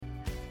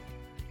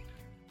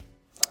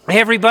Hey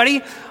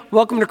everybody,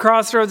 welcome to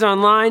Crossroads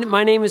Online.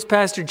 My name is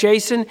Pastor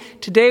Jason.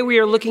 Today we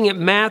are looking at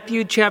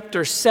Matthew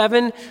chapter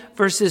 7,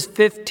 verses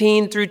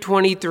 15 through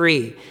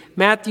 23.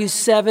 Matthew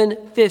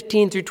 7,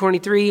 15 through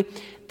 23.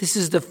 This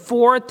is the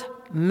fourth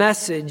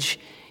message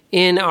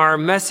in our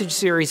message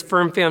series,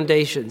 Firm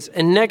Foundations.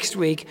 And next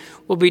week,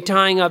 we'll be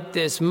tying up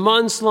this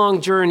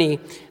months-long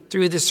journey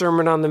through the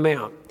Sermon on the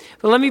Mount.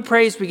 But let me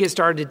pray as we get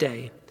started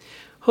today.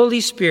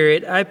 Holy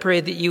Spirit, I pray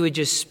that you would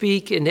just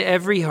speak into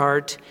every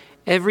heart,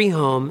 every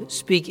home.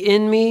 Speak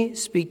in me,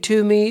 speak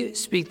to me,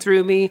 speak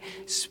through me,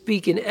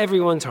 speak in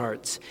everyone's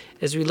hearts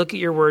as we look at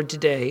your word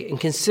today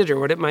and consider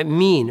what it might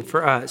mean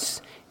for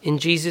us. In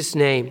Jesus'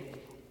 name,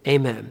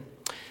 amen.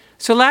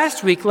 So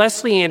last week,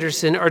 Leslie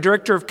Anderson, our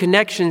director of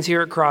connections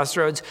here at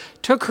Crossroads,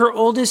 took her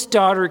oldest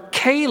daughter,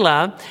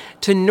 Kayla,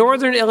 to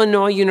Northern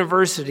Illinois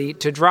University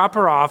to drop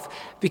her off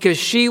because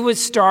she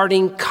was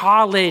starting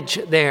college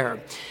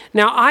there.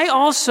 Now, I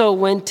also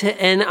went to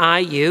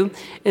NIU,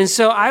 and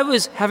so I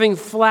was having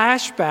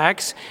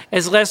flashbacks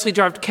as Leslie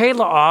dropped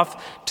Kayla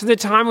off to the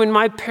time when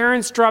my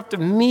parents dropped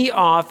me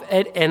off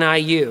at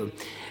NIU.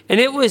 And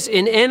it was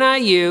in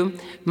NIU,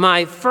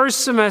 my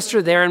first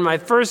semester there in my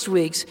first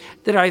weeks,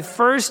 that I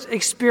first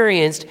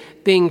experienced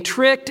being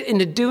tricked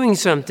into doing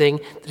something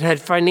that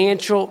had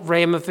financial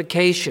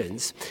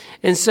ramifications.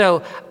 And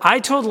so I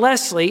told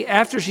Leslie,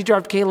 after she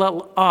dropped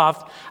Kayla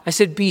off, I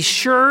said, be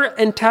sure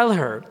and tell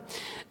her,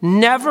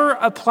 never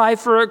apply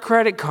for a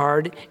credit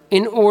card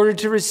in order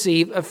to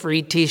receive a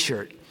free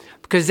t-shirt.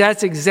 Because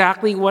that's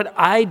exactly what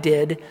I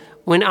did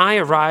when I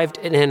arrived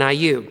at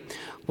NIU.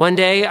 One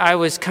day I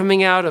was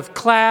coming out of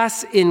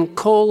class in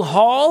Cole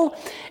Hall,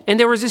 and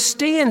there was a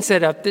stand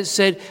set up that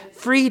said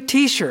free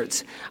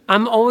t-shirts.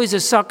 I'm always a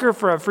sucker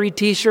for a free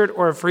t-shirt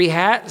or a free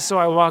hat, so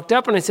I walked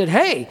up and I said,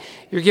 hey,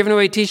 you're giving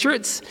away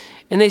t-shirts?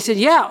 And they said,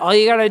 yeah, all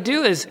you got to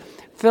do is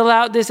fill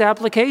out this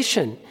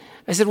application.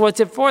 I said, what's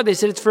it for? They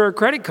said, it's for a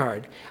credit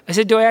card. I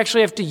said, do I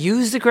actually have to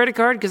use the credit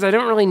card? Because I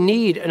don't really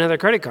need another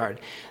credit card.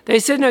 They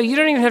said, no, you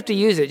don't even have to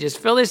use it. Just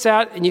fill this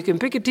out and you can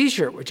pick a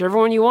t-shirt, whichever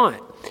one you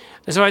want.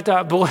 And so I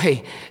thought,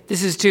 boy,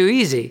 this is too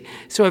easy.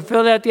 So I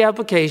filled out the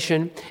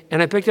application,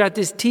 and I picked out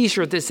this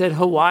t-shirt that said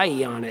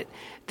Hawaii on it,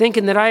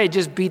 thinking that I had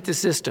just beat the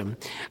system.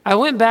 I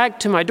went back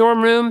to my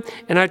dorm room,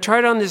 and I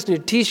tried on this new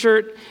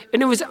t-shirt,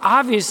 and it was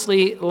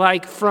obviously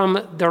like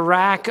from the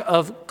rack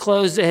of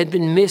clothes that had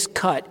been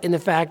miscut in the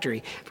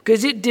factory,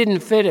 because it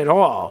didn't fit at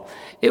all.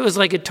 It was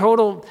like a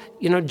total,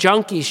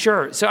 junky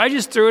shirt. So I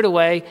just threw it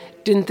away,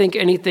 didn't think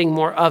anything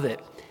more of it,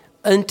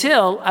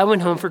 until I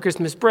went home for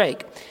Christmas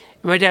break.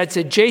 My dad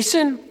said,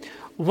 Jason,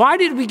 why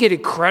did we get a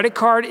credit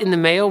card in the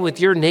mail with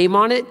your name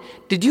on it?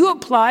 Did you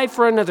apply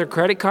for another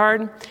credit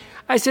card?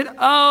 I said,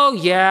 oh,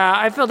 yeah,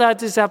 I filled out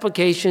this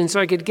application so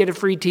I could get a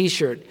free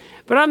t-shirt,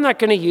 but I'm not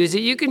going to use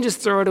it. You can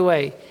just throw it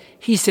away.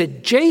 He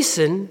said,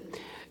 Jason,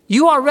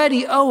 you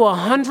already owe a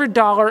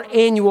 $100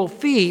 annual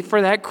fee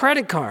for that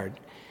credit card.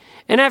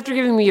 And after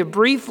giving me a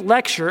brief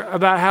lecture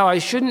about how I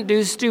shouldn't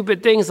do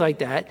stupid things like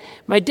that,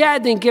 my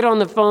dad then get on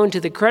the phone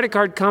to the credit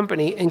card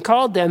company and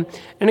called them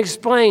and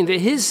explained that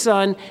his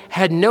son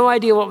had no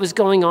idea what was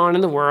going on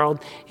in the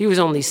world. He was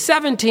only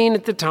 17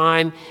 at the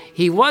time.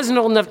 He wasn't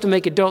old enough to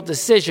make adult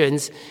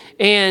decisions.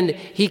 And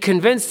he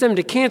convinced them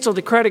to cancel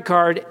the credit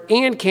card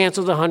and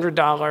cancel the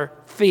 $100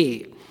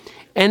 fee.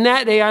 And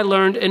that day I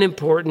learned an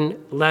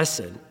important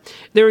lesson.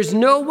 There is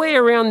no way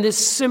around this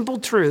simple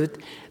truth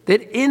that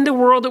in the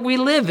world that we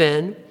live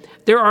in,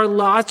 there are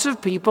lots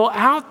of people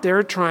out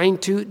there trying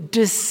to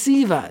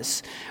deceive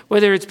us.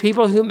 Whether it's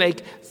people who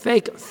make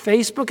fake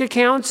Facebook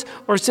accounts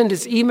or send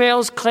us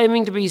emails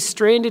claiming to be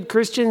stranded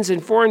Christians in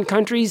foreign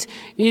countries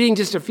needing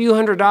just a few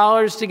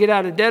 $100s to get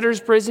out of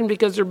debtor's prison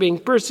because they're being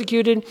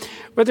persecuted.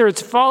 Whether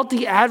it's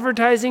faulty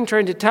advertising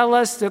trying to tell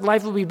us that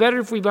life will be better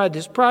if we buy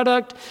this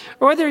product.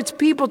 Or whether it's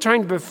people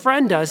trying to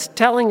befriend us,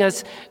 telling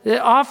us,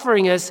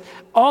 offering us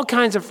all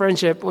kinds of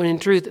friendship when in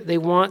truth they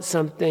want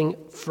something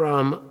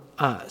from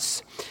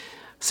us.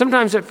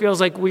 Sometimes it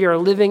feels like we are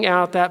living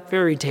out that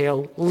fairy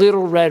tale,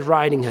 Little Red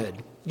Riding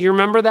Hood. Do you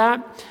remember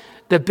that?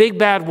 The big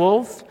bad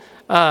wolf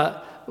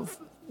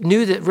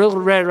knew that Little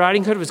Red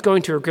Riding Hood was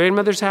going to her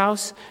grandmother's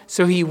house,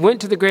 so he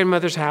went to the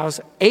grandmother's house,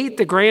 ate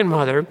the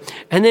grandmother,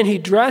 and then he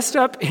dressed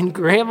up in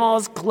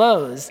grandma's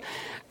clothes.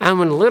 And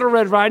when Little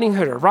Red Riding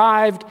Hood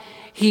arrived,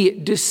 he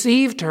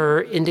deceived her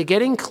into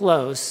getting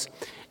close,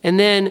 and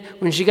then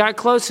when she got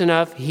close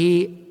enough,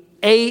 he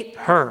ate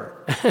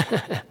her.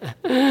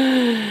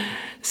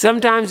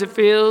 Sometimes it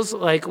feels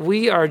like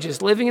we are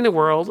just living in a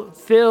world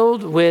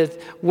filled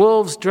with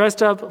wolves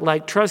dressed up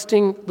like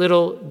trusting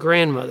little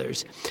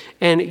grandmothers.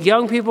 And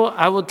young people,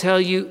 I will tell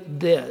you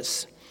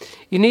this.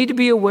 You need to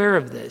be aware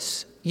of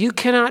this. You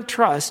cannot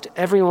trust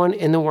everyone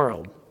in the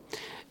world.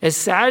 As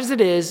sad as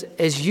it is,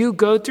 as you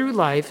go through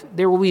life,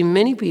 there will be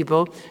many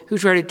people who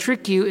try to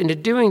trick you into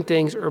doing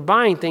things or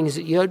buying things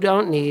that you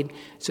don't need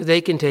so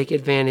they can take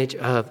advantage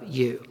of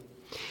you.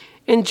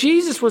 And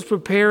Jesus was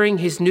preparing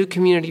his new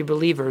community of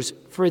believers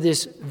for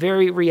this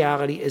very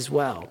reality as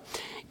well.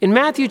 In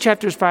Matthew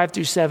chapters 5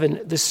 through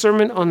 7, the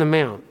Sermon on the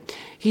Mount,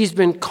 He's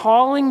been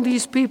calling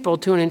these people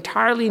to an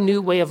entirely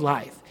new way of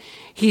life.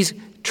 He's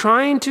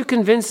trying to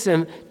convince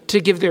them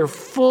to give their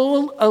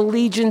full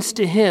allegiance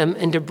to him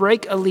and to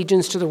break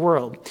allegiance to the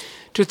world,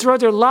 to throw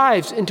their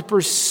lives into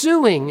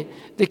pursuing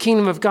the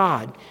kingdom of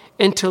God,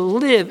 and to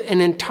live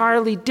an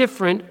entirely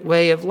different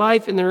way of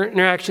life in their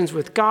interactions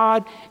with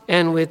God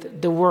and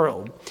with the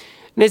world.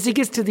 And as he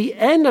gets to the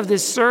end of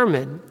this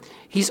sermon,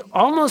 he's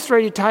almost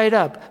ready to tie it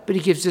up, but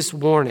he gives this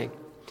warning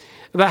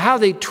about how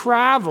they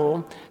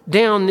travel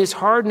down this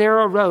hard,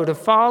 narrow road of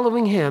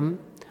following him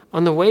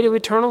on the way to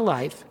eternal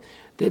life,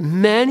 that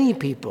many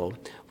people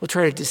will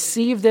try to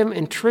deceive them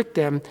and trick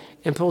them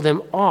and pull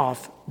them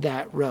off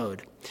that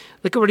road.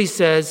 Look at what he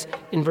says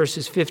in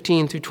verses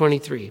 15 through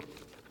 23.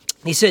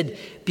 He said,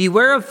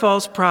 "Beware of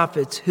false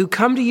prophets who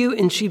come to you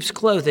in sheep's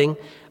clothing,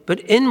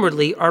 but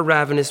inwardly are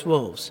ravenous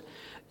wolves.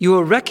 You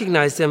will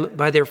recognize them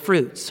by their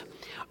fruits.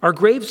 Are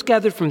grapes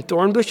gathered from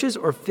thorn bushes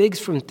or figs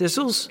from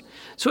thistles?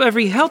 So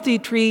every healthy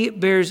tree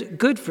bears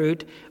good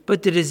fruit,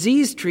 but the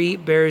diseased tree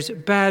bears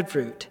bad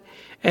fruit.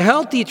 A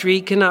healthy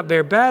tree cannot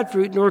bear bad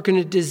fruit, nor can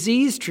a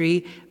diseased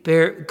tree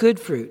bear good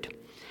fruit.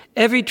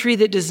 Every tree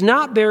that does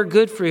not bear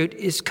good fruit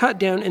is cut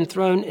down and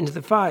thrown into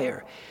the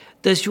fire.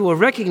 Thus you will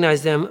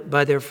recognize them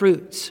by their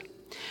fruits.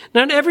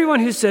 Not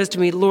everyone who says to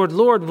me, 'Lord,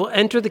 Lord,' will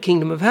enter the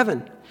kingdom of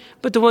heaven,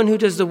 but the one who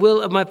does the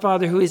will of my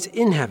Father who is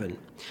in heaven.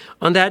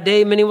 On that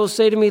day many will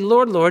say to me,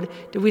 'Lord, Lord,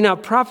 did we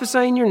not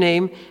prophesy in your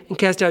name and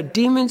cast out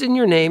demons in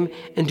your name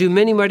and do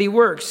many mighty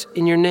works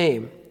in your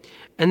name?'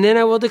 And then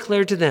I will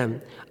declare to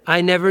them,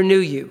 'I never knew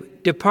you.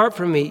 Depart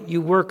from me,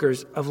 you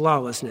workers of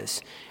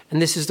lawlessness.'"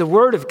 And this is the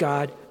word of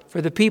God for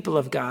the people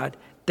of God.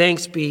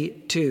 Thanks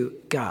be to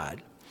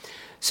God.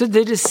 So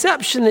the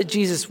deception that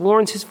Jesus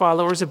warns his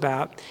followers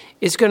about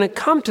is going to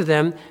come to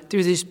them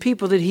through these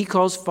people that he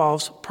calls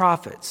false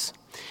prophets.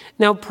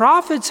 Now,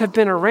 prophets have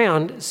been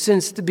around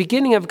since the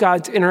beginning of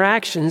God's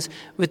interactions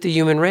with the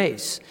human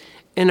race.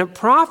 And a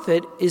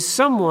prophet is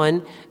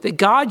someone that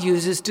God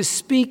uses to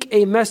speak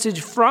a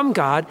message from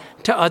God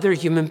to other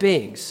human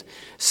beings.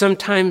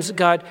 Sometimes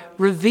God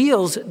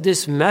reveals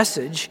this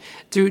message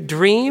through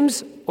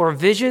dreams or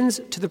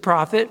visions to the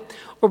prophet,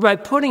 or by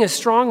putting a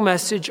strong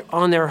message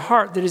on their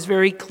heart that is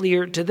very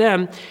clear to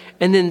them,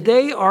 and then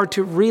they are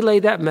to relay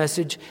that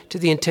message to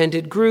the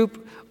intended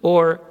group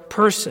or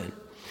person.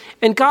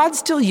 And God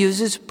still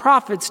uses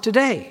prophets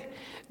today.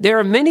 There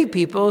are many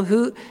people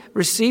who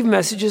receive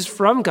messages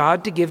from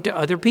God to give to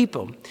other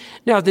people.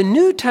 Now, the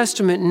New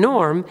Testament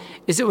norm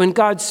is that when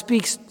God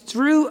speaks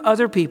through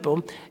other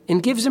people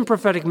and gives them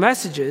prophetic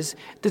messages,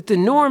 that the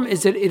norm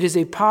is that it is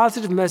a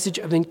positive message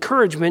of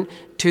encouragement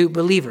to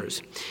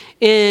believers.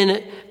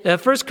 In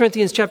 1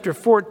 Corinthians chapter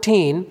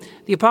 14,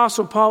 the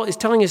Apostle Paul is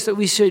telling us that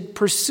we should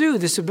pursue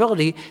this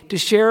ability to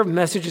share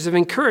messages of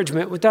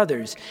encouragement with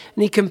others.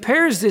 And he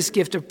compares this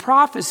gift of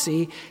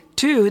prophecy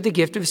to the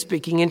gift of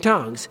speaking in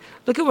tongues.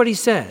 Look at what he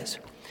says.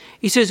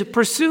 He says,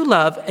 "Pursue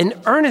love and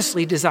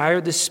earnestly desire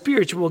the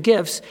spiritual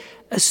gifts,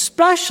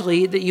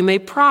 especially that you may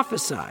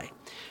prophesy.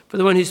 For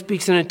the one who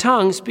speaks in a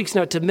tongue speaks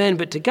not to men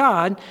but to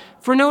God,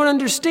 for no one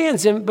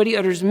understands him, but he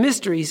utters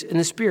mysteries in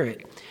the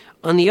Spirit.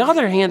 On the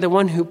other hand, the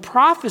one who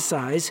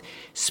prophesies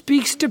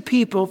speaks to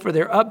people for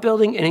their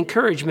upbuilding and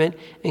encouragement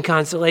and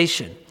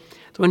consolation.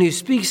 The one who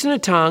speaks in a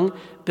tongue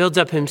builds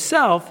up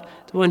himself.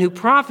 The one who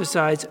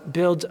prophesies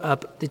builds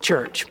up the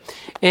church."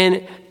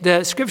 And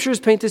the scriptures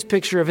paint this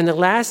picture of in the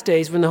last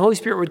days when the Holy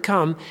Spirit would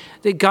come,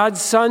 that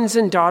God's sons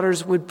and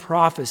daughters would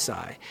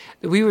prophesy,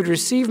 that we would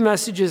receive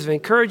messages of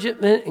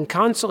encouragement and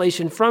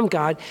consolation from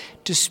God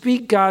to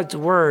speak God's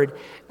word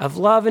of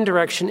love and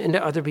direction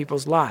into other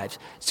people's lives.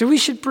 So we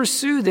should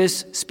pursue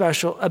this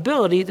special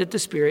ability that the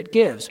Spirit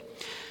gives.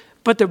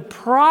 But the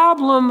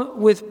problem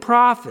with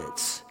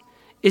prophets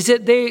is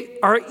that they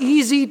are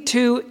easy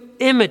to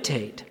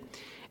imitate.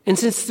 And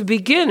since the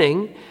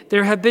beginning,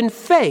 there have been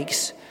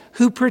fakes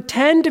who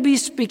pretend to be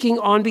speaking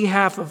on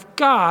behalf of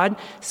God,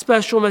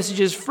 special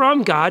messages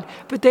from God,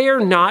 but they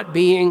are not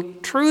being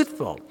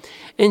truthful.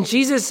 And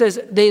Jesus says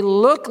they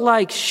look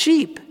like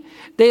sheep.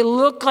 They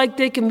look like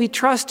they can be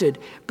trusted,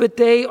 but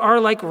they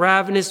are like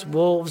ravenous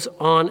wolves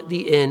on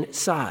the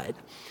inside.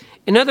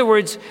 In other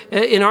words,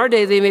 in our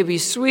day, they may be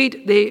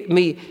sweet, they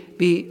may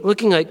be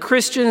looking like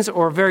Christians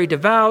or very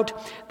devout,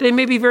 they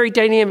may be very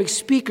dynamic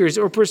speakers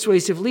or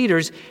persuasive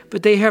leaders,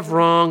 but they have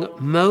wrong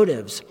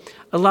motives.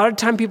 A lot of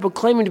time people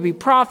claiming to be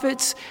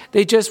prophets,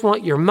 they just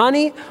want your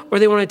money or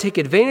they want to take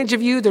advantage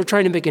of you. They're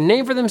trying to make a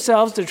name for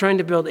themselves. They're trying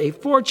to build a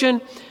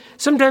fortune.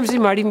 Sometimes they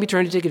might even be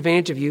trying to take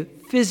advantage of you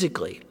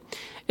physically.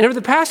 And over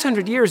the past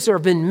 100 years, there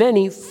have been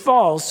many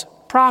false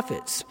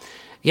prophets.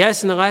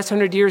 Yes, in the last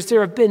 100 years,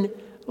 there have been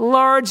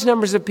large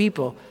numbers of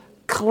people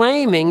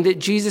claiming that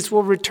Jesus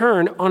will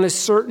return on a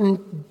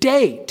certain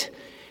date.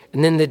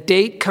 And then the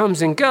date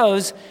comes and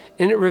goes,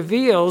 and it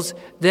reveals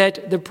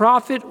that the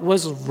prophet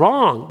was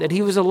wrong, that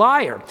he was a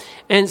liar.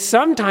 And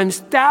sometimes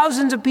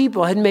thousands of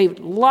people had made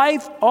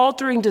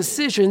life-altering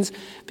decisions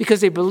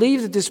because they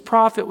believed that this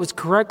prophet was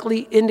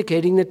correctly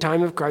indicating the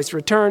time of Christ's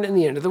return and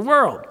the end of the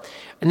world.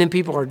 and then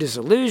people are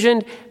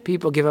disillusioned.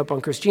 People give up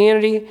on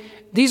Christianity.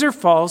 These are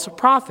false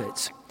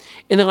prophets.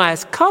 In the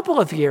last couple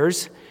of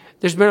years,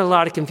 there's been a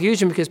lot of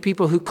confusion because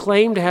people who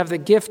claim to have the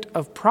gift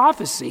of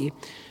prophecy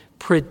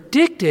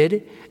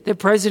predicted that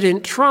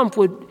President Trump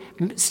would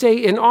stay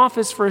in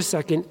office for a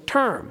second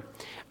term.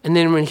 And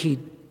then when he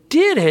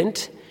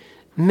didn't,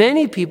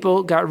 many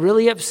people got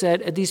really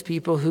upset at these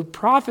people who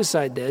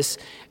prophesied this,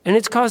 and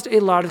it's caused a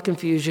lot of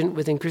confusion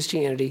within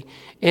Christianity.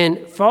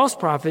 And false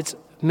prophets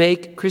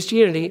make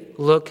Christianity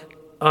look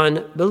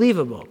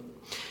unbelievable.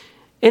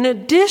 In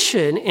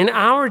addition, in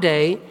our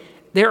day,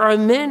 there are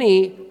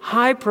many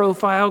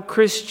high-profile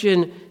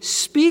Christian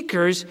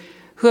speakers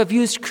who have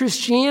used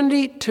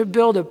Christianity to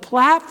build a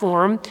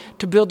platform,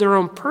 to build their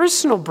own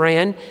personal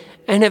brand,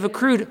 and have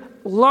accrued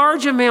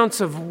large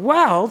amounts of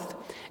wealth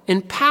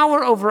and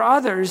power over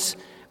others,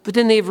 but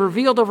then they've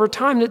revealed over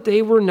time that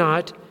they were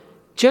not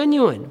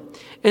genuine.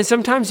 And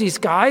sometimes these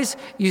guys,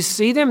 you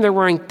see them, they're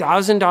wearing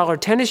 $1,000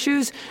 tennis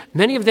shoes.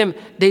 Many of them,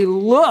 they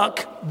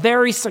look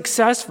very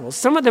successful.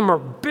 Some of them are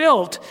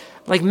built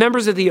like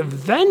members of the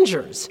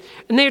Avengers,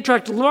 and they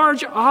attract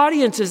large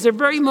audiences. They're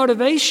very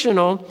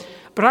motivational.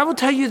 But I will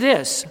tell you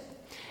this,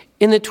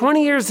 in the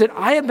 20 years that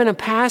I have been a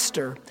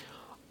pastor,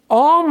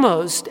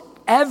 almost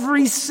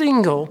every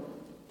single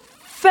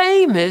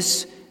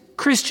famous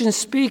Christian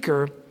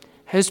speaker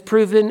has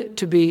proven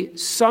to be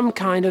some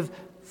kind of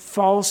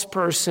false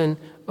person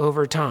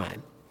over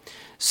time.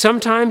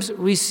 Sometimes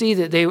we see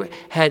that they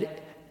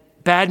had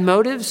bad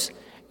motives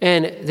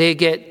and they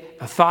get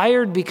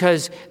fired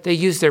because they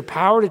use their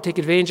power to take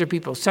advantage of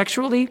people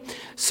sexually.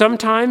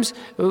 Sometimes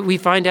we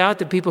find out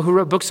that people who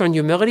wrote books on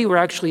humility were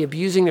actually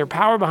abusing their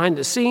power behind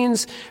the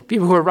scenes.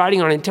 People who are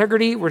writing on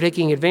integrity were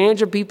taking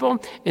advantage of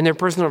people in their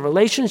personal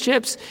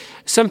relationships.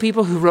 Some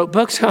people who wrote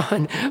books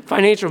on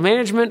financial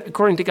management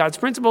according to God's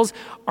principles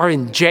are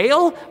in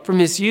jail for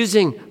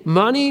misusing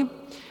money.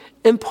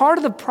 And part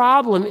of the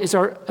problem is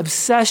our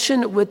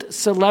obsession with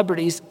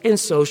celebrities in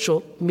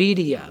social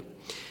media.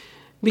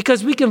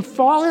 Because we can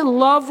fall in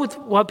love with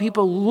what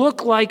people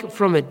look like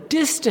from a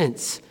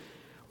distance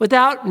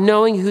without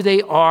knowing who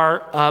they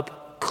are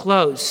up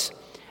close.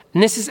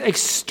 And this is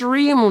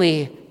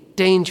extremely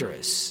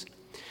dangerous.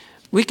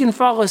 We can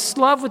fall in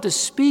love with a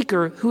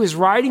speaker who is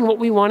writing what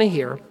we want to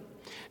hear,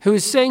 who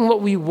is saying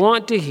what we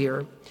want to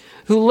hear,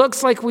 who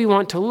looks like we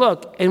want to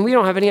look, and we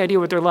don't have any idea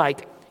what they're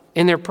like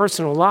in their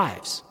personal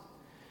lives.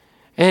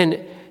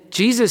 And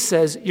Jesus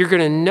says you're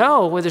going to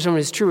know whether someone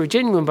is true or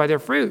genuine by their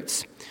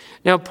fruits.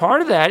 Now,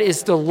 part of that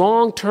is the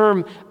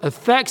long-term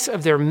effects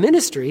of their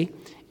ministry.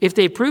 If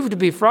they prove to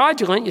be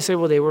fraudulent, you say,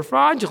 well, they were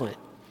fraudulent.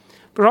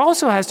 But it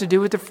also has to do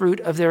with the fruit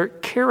of their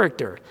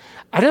character.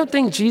 I don't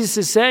think Jesus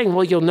is saying,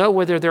 well, you'll know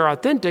whether they're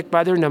authentic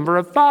by their number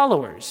of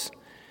followers.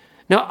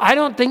 Now, I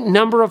don't think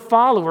number of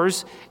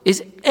followers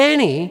is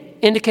any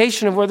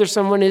indication of whether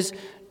someone is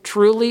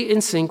truly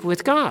in sync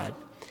with God.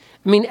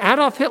 I mean,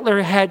 Adolf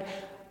Hitler had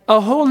a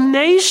whole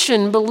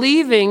nation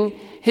believing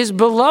his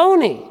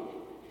baloney,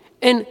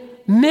 and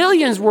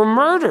millions were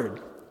murdered.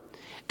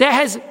 That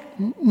has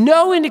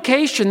no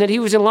indication that he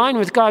was in line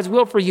with God's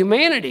will for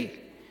humanity.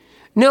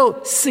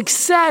 No,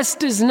 success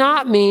does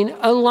not mean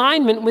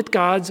alignment with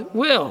God's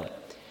will.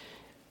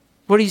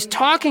 What he's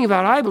talking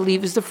about, I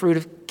believe, is the fruit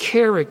of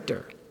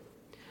character.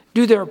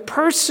 Do their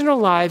personal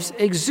lives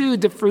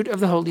exude the fruit of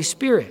the Holy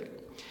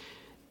Spirit?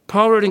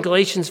 Paul wrote in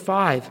Galatians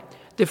 5,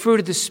 the fruit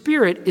of the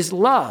Spirit is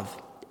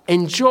love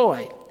and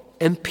joy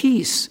and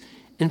peace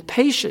and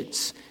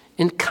patience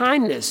and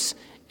kindness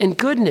and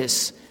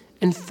goodness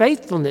and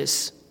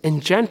faithfulness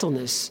and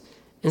gentleness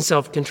and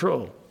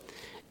self-control.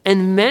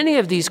 And many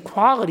of these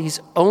qualities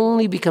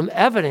only become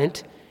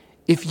evident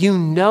if you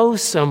know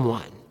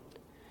someone.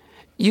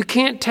 You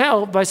can't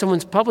tell by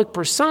someone's public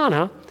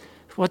persona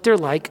what they're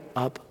like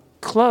up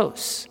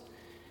close.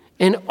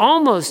 And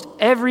almost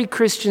every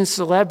Christian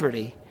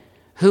celebrity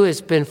who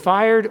has been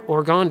fired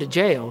or gone to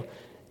jail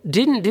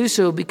didn't do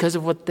so because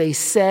of what they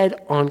said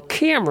on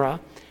camera,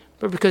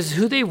 but because of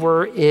who they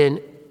were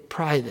in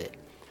private.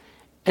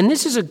 And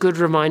this is a good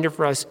reminder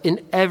for us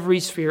in every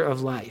sphere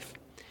of life.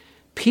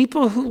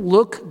 People who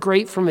look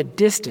great from a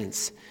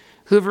distance,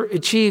 who have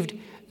achieved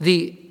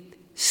the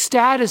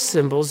status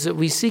symbols that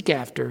we seek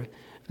after,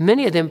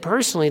 many of them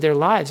personally, their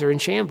lives are in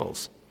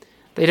shambles.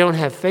 They don't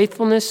have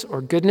faithfulness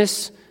or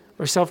goodness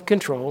or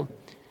self-control,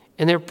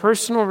 and their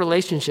personal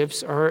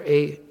relationships are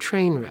a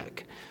train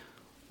wreck.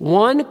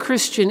 One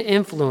Christian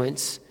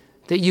influence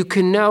that you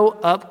can know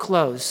up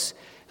close,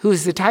 who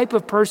is the type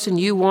of person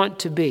you want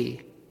to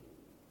be,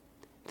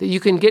 that you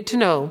can get to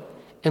know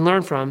and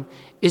learn from,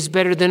 is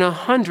better than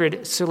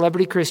 100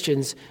 celebrity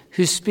Christians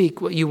who speak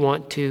what you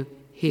want to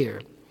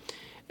hear.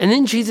 And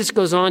then Jesus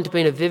goes on to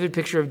paint a vivid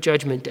picture of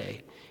Judgment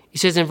Day. He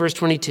says in verse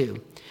 22,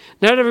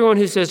 not everyone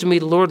who says to me,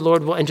 Lord,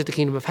 Lord, will enter the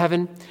kingdom of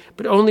heaven,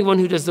 but only one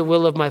who does the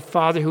will of my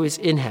Father who is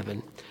in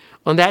heaven.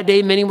 On that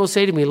day, many will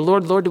say to me,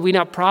 Lord, Lord, did we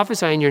not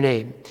prophesy in your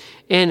name,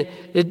 and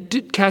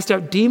cast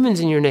out demons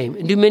in your name,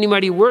 and do many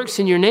mighty works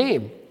in your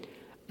name?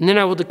 And then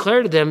I will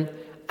declare to them,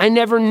 I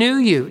never knew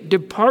you.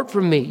 Depart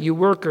from me, you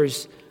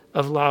workers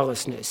of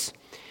lawlessness.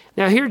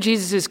 Now here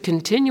Jesus is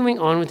continuing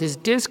on with his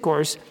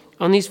discourse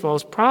on these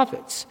false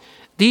prophets.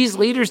 These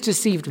leaders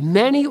deceived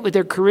many with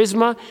their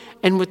charisma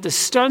and with the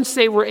stunts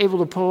they were able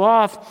to pull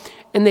off,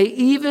 and they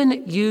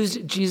even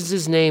used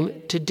Jesus'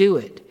 name to do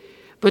it.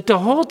 But the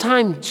whole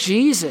time,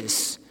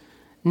 Jesus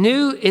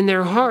knew in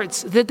their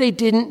hearts that they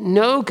didn't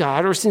know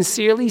God or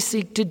sincerely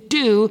seek to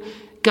do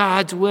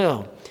God's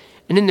will.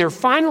 And in their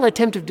final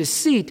attempt of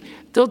deceit,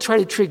 they'll try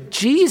to trick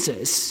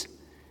Jesus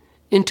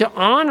into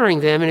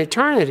honoring them in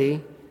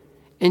eternity.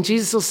 And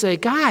Jesus will say,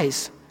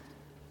 guys,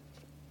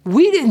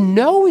 we didn't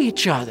know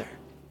each other.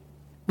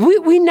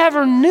 We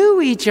never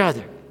knew each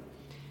other.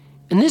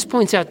 And this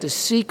points out the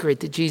secret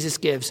that Jesus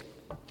gives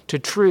to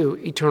true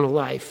eternal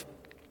life.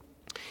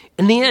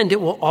 In the end,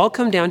 it will all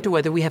come down to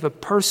whether we have a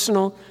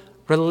personal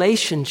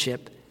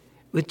relationship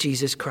with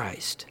Jesus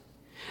Christ.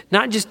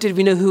 Not just did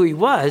we know who he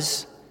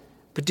was,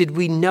 but did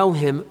we know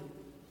him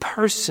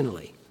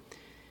personally? It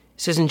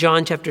says in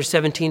John chapter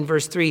 17,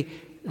 verse 3,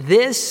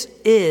 this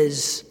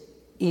is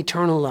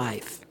eternal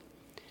life,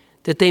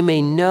 that they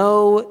may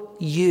know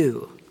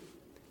you,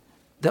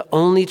 the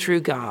only true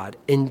God,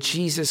 and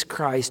Jesus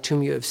Christ,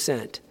 whom you have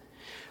sent.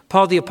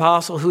 Paul the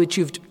apostle, who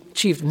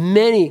achieved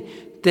many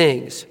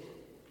things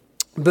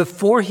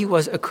before he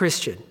was a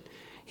Christian.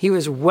 He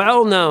was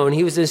well known.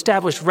 He was an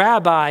established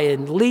rabbi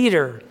and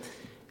leader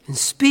and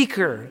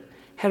speaker,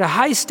 had a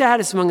high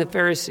status among the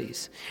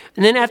Pharisees.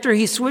 And then after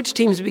he switched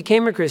teams and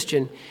became a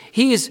Christian,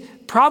 he is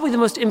probably the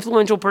most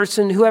influential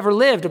person who ever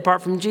lived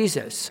apart from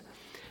Jesus.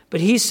 But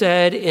he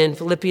said in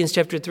Philippians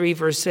chapter 3,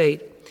 verse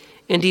 8,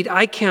 indeed,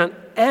 I count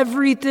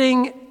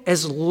everything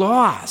as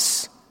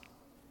loss.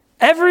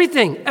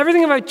 Everything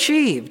I've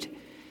achieved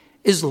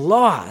is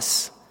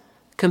loss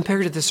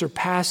compared to the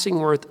surpassing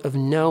worth of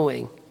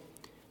knowing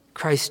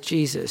Christ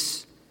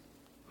Jesus,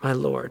 my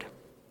Lord.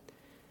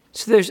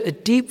 So there's a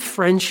deep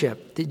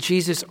friendship that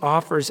Jesus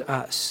offers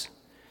us,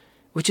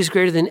 which is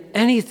greater than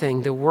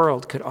anything the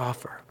world could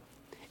offer.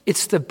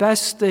 It's the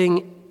best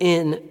thing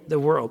in the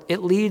world.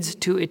 It leads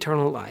to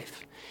eternal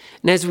life.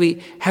 And as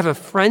we have a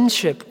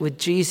friendship with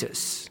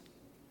Jesus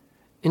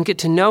and get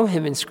to know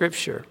him in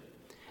Scripture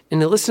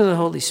and to listen to the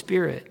Holy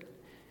Spirit,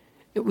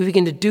 we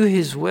begin to do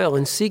his will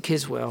and seek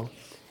his will,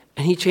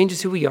 and he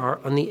changes who we are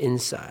on the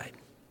inside.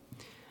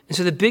 And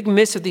so the big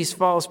miss of these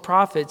false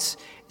prophets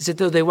is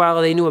that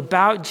while they knew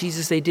about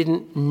Jesus, they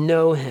didn't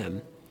know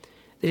him.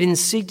 They didn't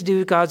seek to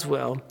do God's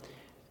will,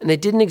 and they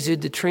didn't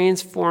exude the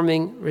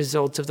transforming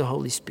results of the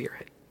Holy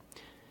Spirit.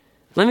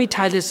 Let me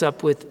tie this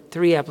up with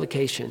 3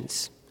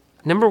 applications.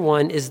 Number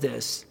 1 is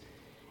this.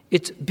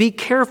 It's be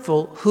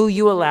careful who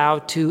you allow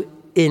to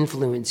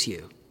influence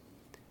you.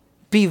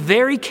 Be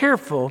very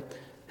careful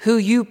who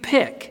you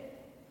pick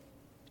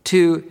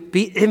to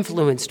be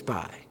influenced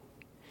by.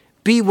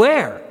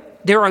 Beware.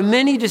 There are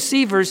many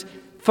deceivers,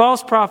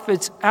 false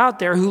prophets out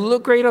there who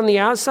look great on the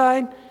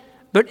outside,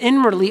 but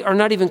inwardly are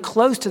not even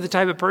close to the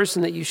type of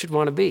person that you should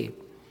want to be.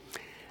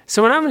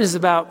 So when I was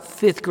about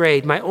 5th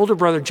grade, my older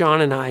brother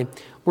John and I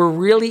were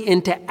really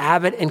into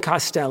Abbott and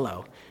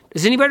Costello.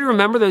 Does anybody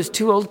remember those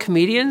 2 old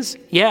comedians?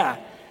 Yeah,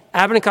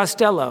 Abbott and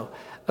Costello.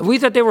 We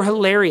thought they were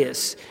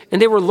hilarious,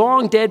 and they were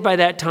long dead by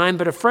that time,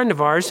 but a friend of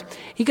ours,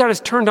 he got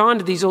us turned on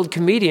to these old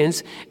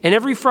comedians, and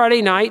every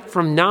Friday night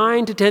from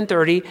 9 to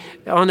 10:30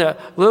 on a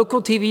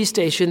local TV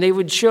station, they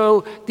would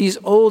show these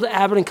old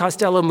Abbott and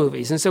Costello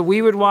movies. And so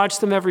we would watch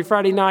them every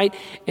Friday night,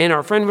 and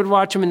our friend would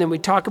watch them, and then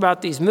we'd talk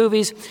about these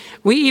movies.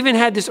 We even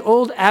had this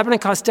old Abbott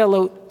and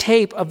Costello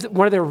tape of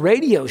one of their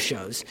radio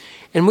shows,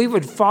 and we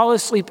would fall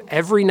asleep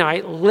every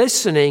night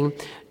listening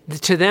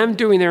to them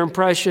doing their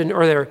impression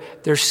or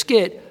their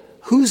skit,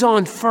 Who's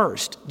On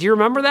First? Do you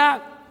remember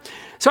that?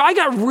 So I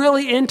got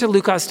really into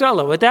Lou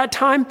Costello. At that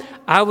time,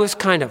 I was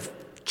kind of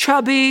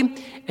chubby,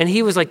 and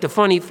he was like the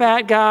funny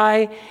fat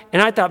guy.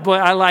 And I thought, boy,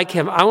 I like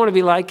him. I want to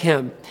be like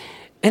him.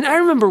 And I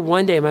remember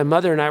one day my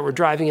mother and I were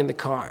driving in the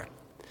car,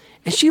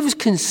 and she was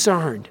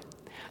concerned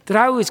that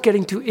I was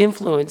getting too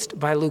influenced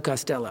by Lou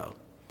Costello.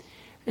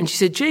 And she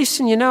said,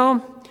 Jason,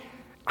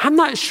 I'm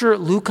not sure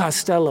Lou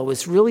Costello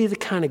is really the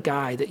kind of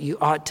guy that you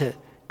ought to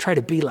try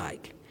to be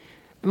like.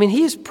 I mean,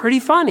 he's pretty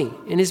funny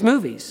in his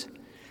movies,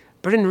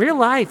 but in real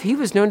life, he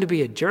was known to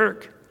be a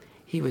jerk.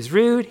 He was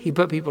rude. He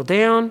put people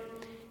down.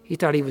 He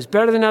thought he was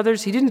better than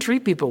others. He didn't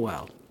treat people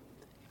well.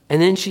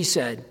 And then she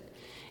said,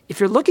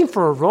 if you're looking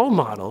for a role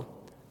model,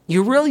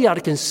 you really ought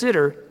to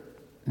consider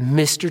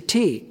Mr.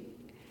 T.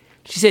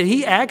 She said,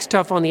 he acts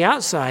tough on the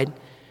outside,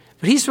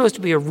 but he's supposed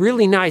to be a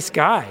really nice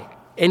guy,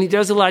 and he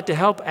does a lot to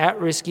help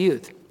at-risk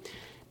youth.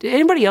 Did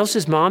anybody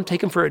else's mom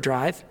take him for a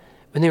drive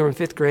when they were in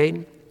 5th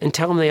grade? And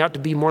tell them they ought to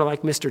be more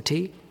like Mr.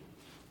 T?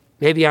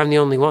 Maybe I'm the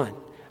only one.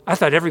 I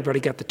thought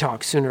everybody got the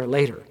talk sooner or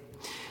later.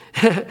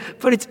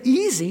 But it's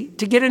easy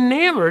to get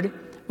enamored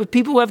with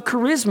people who have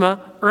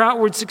charisma or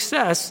outward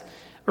success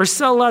or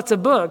sell lots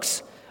of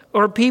books,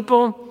 or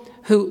people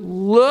who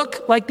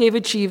look like they've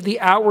achieved the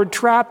outward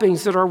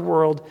trappings that our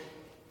world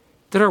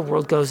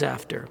goes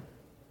after.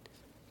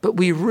 But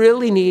we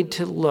really need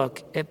to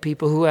look at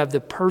people who have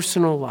the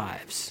personal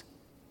lives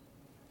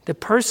the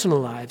personal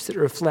lives that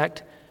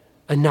reflect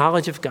a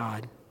knowledge of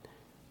God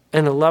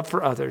and a love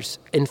for others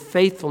and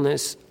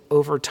faithfulness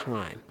over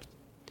time.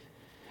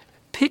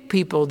 Pick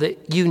people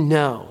that you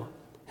know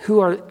who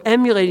are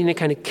emulating the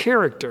kind of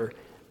character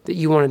that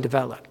you want to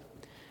develop.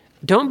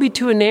 Don't be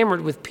too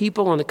enamored with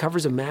people on the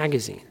covers of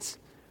magazines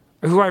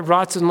or who write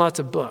lots and lots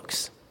of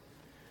books.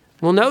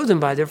 We'll know them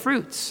by their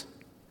fruits.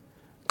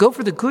 Go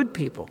for the good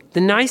people,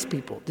 the nice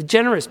people, the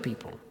generous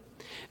people.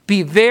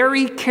 Be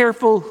very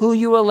careful who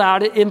you allow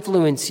to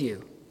influence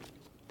you.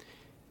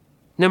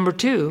 Number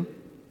 2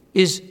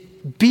 is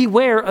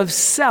beware of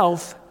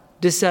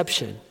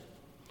self-deception.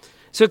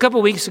 So a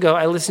couple weeks ago,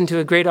 I listened to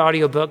a great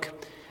audiobook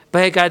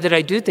by a guy that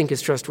I do think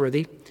is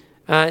trustworthy,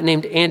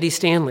 named Andy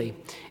Stanley.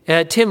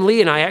 Tim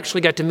Lee and I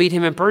actually got to meet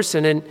him in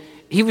person, and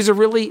he was a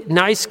really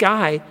nice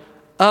guy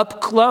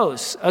up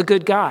close, a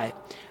good guy.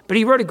 But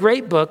he wrote a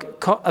great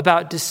book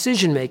about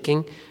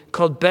decision-making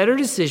called Better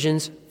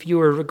Decisions,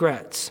 Fewer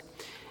Regrets.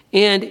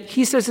 And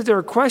he says that there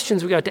are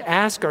questions we got to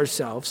ask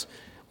ourselves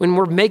when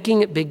we're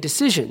making big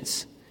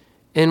decisions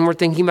and we're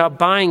thinking about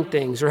buying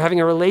things or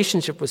having a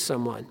relationship with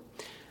someone.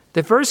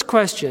 The first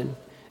question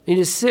you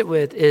need to sit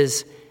with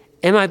is,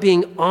 am I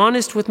being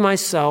honest with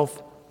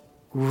myself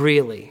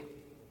really?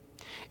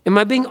 Am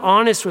I being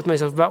honest with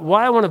myself about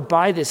why I want to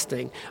buy this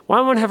thing, why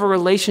I want to have a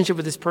relationship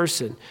with this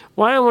person,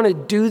 why I want to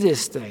do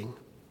this thing?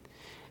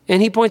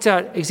 And he points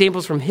out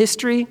examples from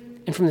history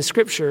and from the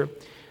scripture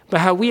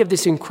about how we have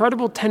this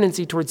incredible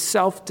tendency towards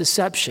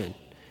self-deception.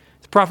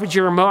 The prophet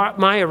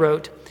Jeremiah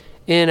wrote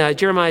in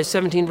Jeremiah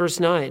 17, verse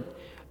 9,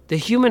 the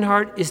human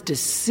heart is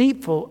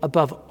deceitful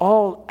above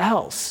all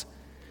else.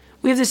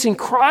 We have this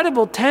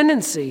incredible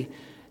tendency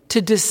to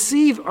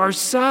deceive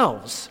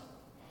ourselves.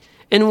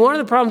 And one of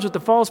the problems with the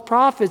false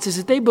prophets is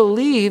that they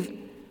believe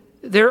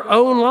their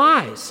own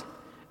lies.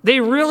 They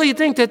really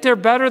think that they're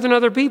better than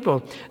other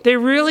people. They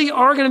really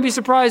are going to be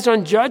surprised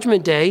on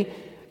Judgment Day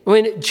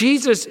when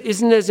Jesus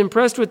isn't as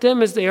impressed with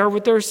them as they are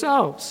with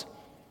themselves.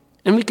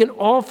 And we can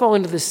all fall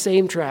into the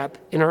same trap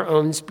in our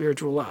own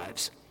spiritual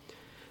lives.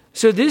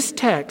 So this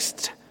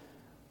text,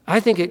 I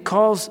think it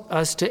calls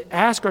us to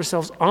ask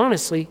ourselves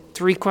honestly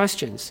 3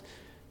 questions.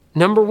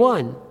 Number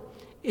 1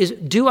 is,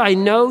 do I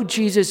know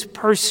Jesus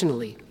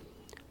personally?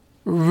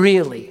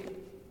 Really?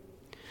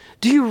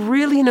 Do you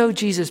really know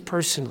Jesus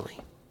personally?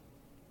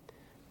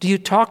 Do you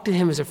talk to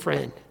him as a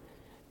friend?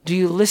 Do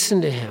you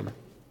listen to him?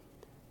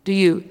 Do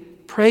you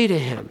pray to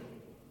him?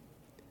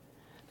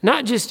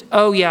 Not just,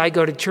 oh yeah, I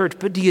go to church,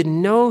 but do you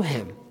know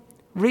him?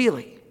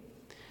 Really?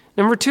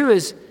 Number 2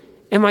 is,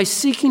 am I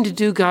seeking to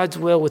do God's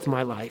will with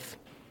my life?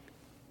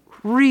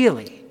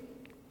 Really?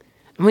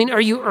 I mean,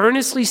 are you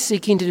earnestly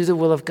seeking to do the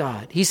will of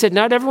God? He said,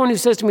 not everyone who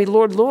says to me,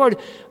 Lord, Lord,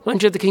 will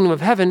enter the kingdom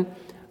of heaven,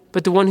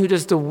 but the one who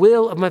does the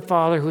will of my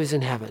Father who is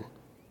in heaven.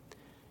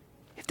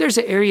 If there's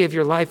an area of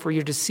your life where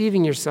you're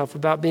deceiving yourself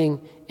about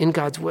being in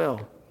God's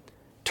will,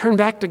 turn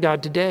back to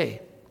God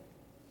today.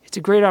 It's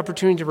a great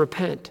opportunity to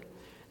repent.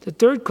 The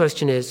third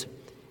question is,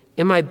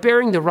 am I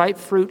bearing the right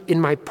fruit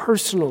in my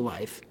personal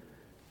life?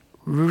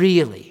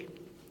 Really?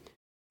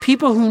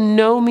 People who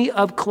know me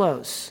up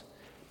close,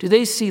 do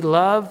they see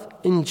love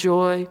and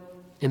joy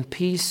and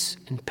peace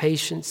and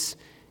patience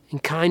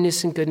and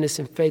kindness and goodness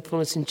and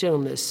faithfulness and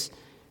gentleness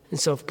and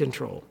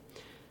self-control?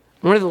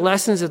 One of the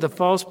lessons of the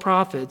false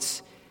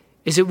prophets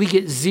is that we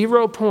get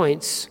 0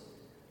 points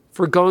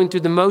for going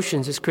through the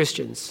motions as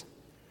Christians.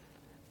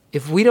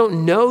 If we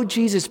don't know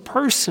Jesus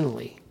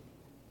personally,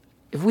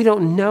 if we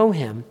don't know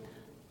him,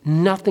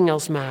 nothing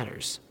else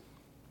matters.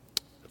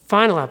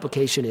 Final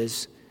application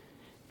is,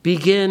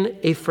 begin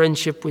a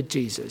friendship with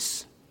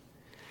Jesus.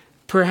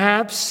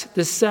 Perhaps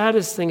the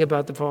saddest thing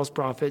about the false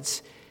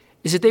prophets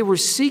is that they were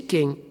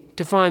seeking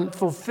to find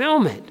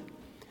fulfillment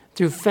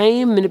through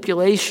fame,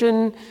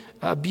 manipulation,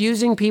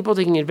 abusing people,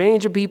 taking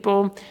advantage of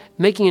people,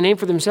 making a name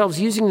for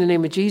themselves, using the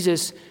name of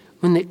Jesus,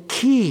 when the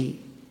key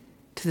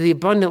to the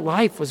abundant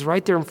life was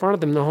right there in front of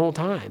them the whole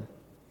time.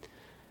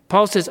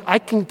 Paul says, I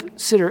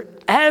consider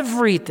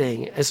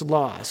everything as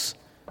loss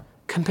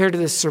compared to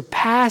the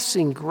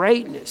surpassing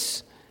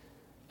greatness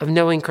of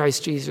knowing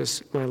Christ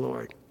Jesus, my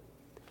Lord.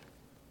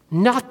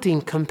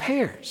 Nothing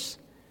compares.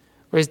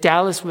 Or as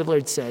Dallas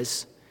Willard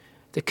says,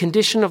 the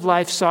condition of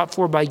life sought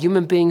for by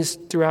human beings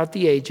throughout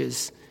the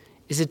ages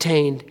is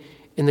attained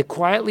in the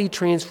quietly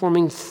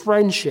transforming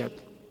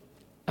friendship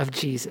of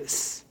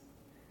Jesus.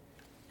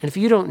 And if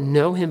you don't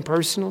know him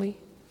personally,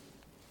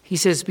 he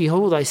says,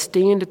 behold, I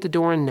stand at the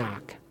door and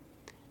knock.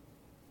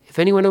 If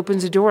anyone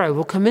opens the door, I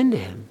will come into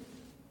him.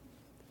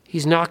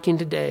 He's knocking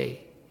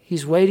today.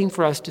 He's waiting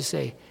for us to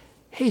say,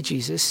 hey,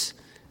 Jesus,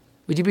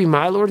 would you be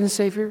my Lord and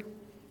Savior?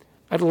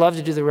 I'd love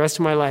to do the rest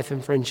of my life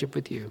in friendship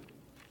with you.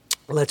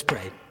 Let's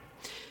pray.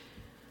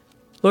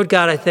 Lord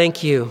God, I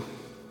thank you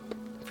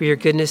for your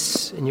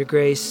goodness and your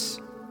grace.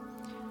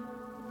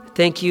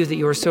 Thank you that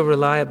you are so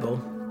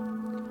reliable.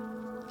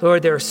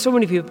 Lord, there are so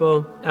many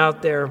people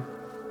out there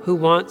who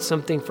want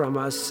something from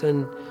us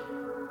and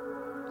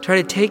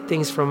try to take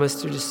things from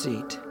us through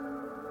deceit.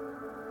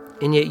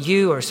 And yet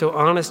you are so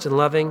honest and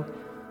loving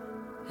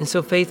and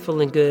so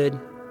faithful and good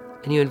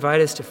and you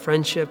invite us to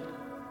friendship,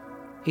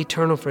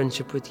 eternal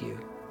friendship with you.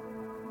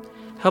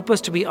 Help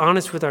us to be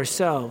honest with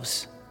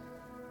ourselves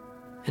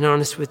and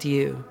honest with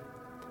you,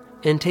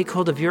 and take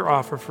hold of your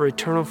offer for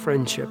eternal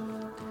friendship,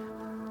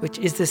 which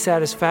is the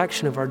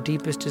satisfaction of our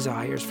deepest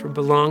desires for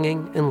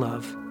belonging and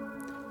love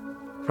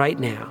right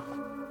now.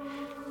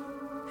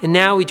 And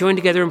now we join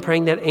together in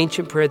praying that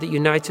ancient prayer that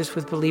unites us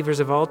with believers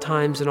of all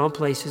times and all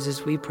places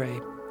as we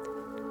pray.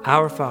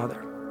 Our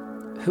Father,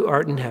 who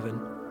art in heaven,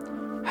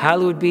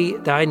 hallowed be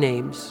thy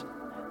name.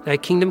 Thy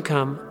kingdom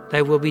come,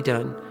 thy will be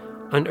done,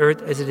 on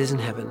earth as it is in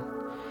heaven.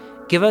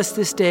 Give us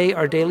this day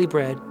our daily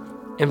bread,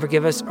 and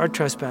forgive us our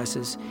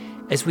trespasses,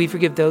 as we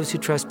forgive those who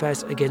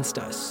trespass against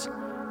us.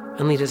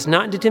 And lead us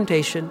not into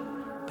temptation,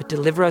 but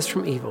deliver us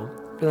from evil.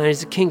 For thine is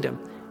the kingdom,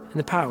 and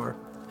the power,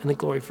 and the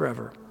glory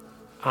forever.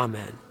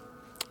 Amen.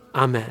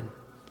 Amen.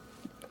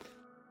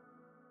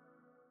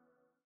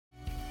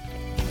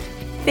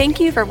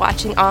 Thank you for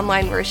watching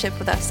online worship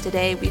with us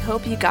today. We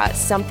hope you got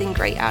something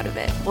great out of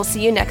it. We'll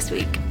see you next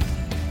week.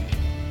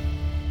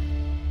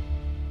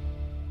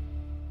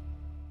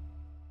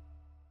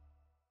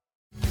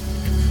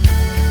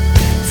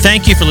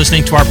 Thank you for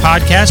listening to our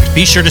podcast.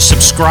 Be sure to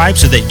subscribe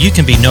so that you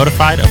can be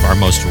notified of our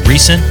most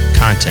recent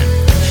content.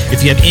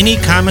 If you have any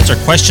comments or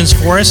questions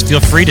for us, feel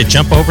free to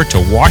jump over to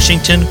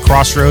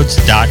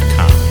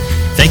WashingtonCrossroads.com.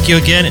 Thank you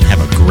again and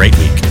have a great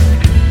week.